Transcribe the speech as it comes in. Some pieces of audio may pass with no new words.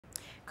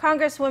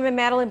Congresswoman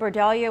Madeleine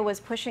Bordallo was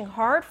pushing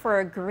hard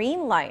for a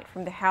green light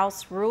from the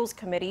House Rules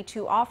Committee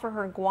to offer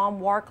her Guam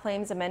War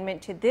Claims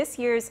Amendment to this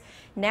year's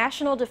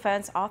National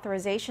Defense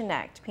Authorization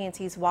Act.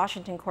 PNC's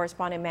Washington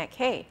correspondent Matt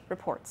Kay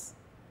reports.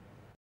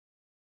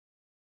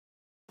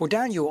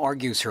 Bordallo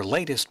argues her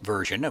latest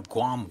version of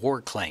Guam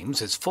war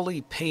claims is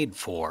fully paid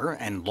for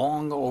and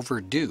long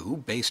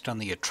overdue based on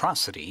the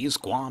atrocities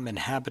Guam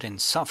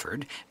inhabitants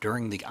suffered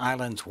during the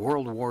island's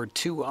World War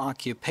II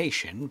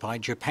occupation by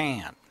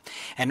Japan.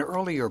 An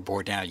earlier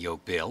Bordallo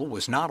bill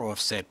was not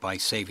offset by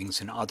savings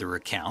in other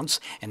accounts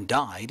and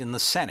died in the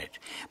Senate,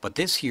 but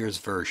this year's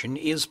version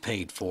is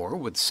paid for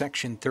with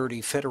Section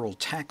 30 federal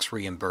tax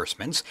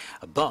reimbursements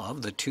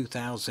above the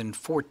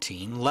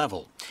 2014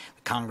 level.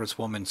 The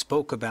Congresswoman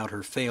spoke about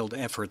her failed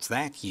efforts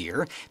that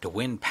year to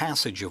win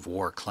passage of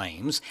war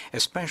claims,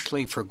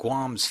 especially for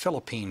Guam's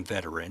Philippine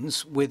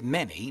veterans, with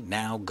many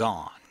now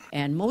gone.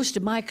 And most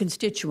of my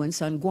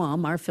constituents on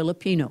Guam are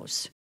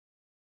Filipinos.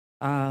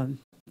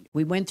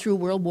 We went through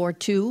World War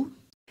II.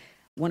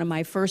 One of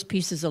my first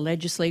pieces of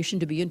legislation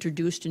to be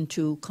introduced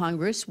into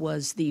Congress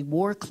was the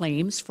war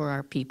claims for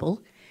our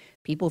people.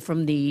 People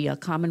from the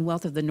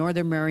Commonwealth of the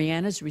Northern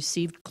Marianas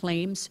received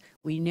claims.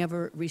 We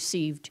never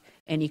received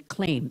any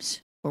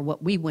claims for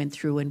what we went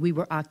through, and we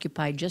were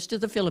occupied just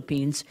as the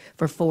Philippines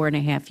for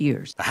 4.5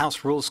 years. The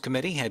House Rules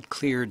Committee had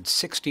cleared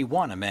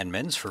 61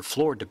 amendments for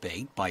floor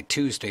debate by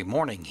Tuesday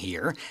morning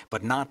here,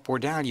 but not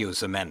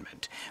Bordallo's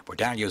amendment.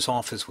 Bordallo's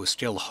office was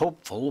still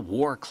hopeful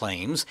war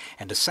claims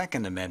and a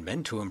second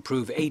amendment to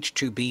improve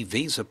H-2B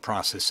visa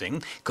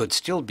processing could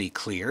still be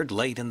cleared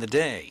late in the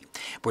day.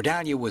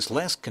 Bordallo was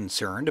less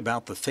concerned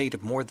about the fate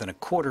of more than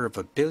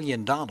 $250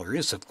 million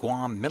of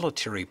Guam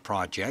military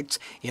projects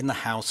in the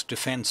House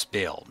Defense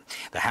Bill.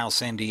 The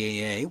House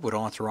NDAA would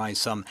authorize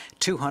some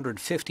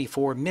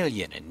 $254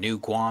 million in new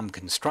Guam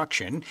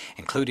construction,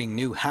 including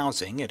new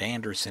housing at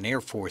Andersen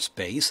Air Force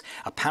Base,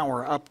 a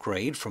power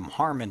upgrade from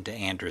Harmon to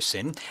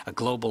Andersen, a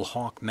Global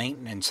Hawk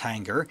maintenance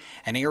hangar,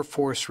 an Air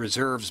Force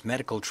Reserve's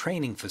medical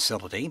training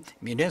facility,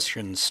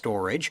 munitions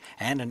storage,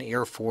 and an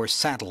Air Force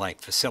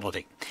satellite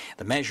facility.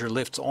 The measure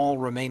lifts all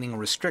remaining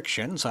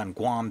restrictions on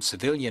Guam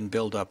civilian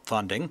buildup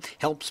funding,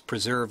 helps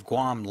preserve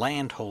Guam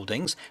land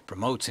holdings,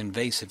 promotes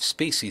invasive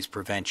species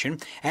prevention,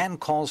 and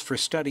calls for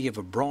study of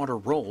a broader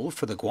role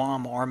for the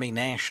Guam Army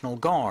National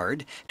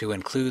Guard to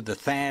include the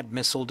THAAD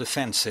missile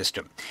defense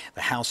system.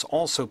 The House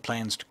also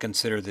plans to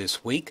consider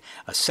this week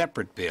a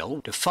separate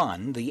bill to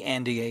fund the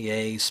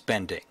NDAA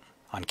spending.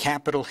 On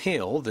Capitol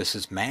Hill, this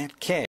is Matt Kay.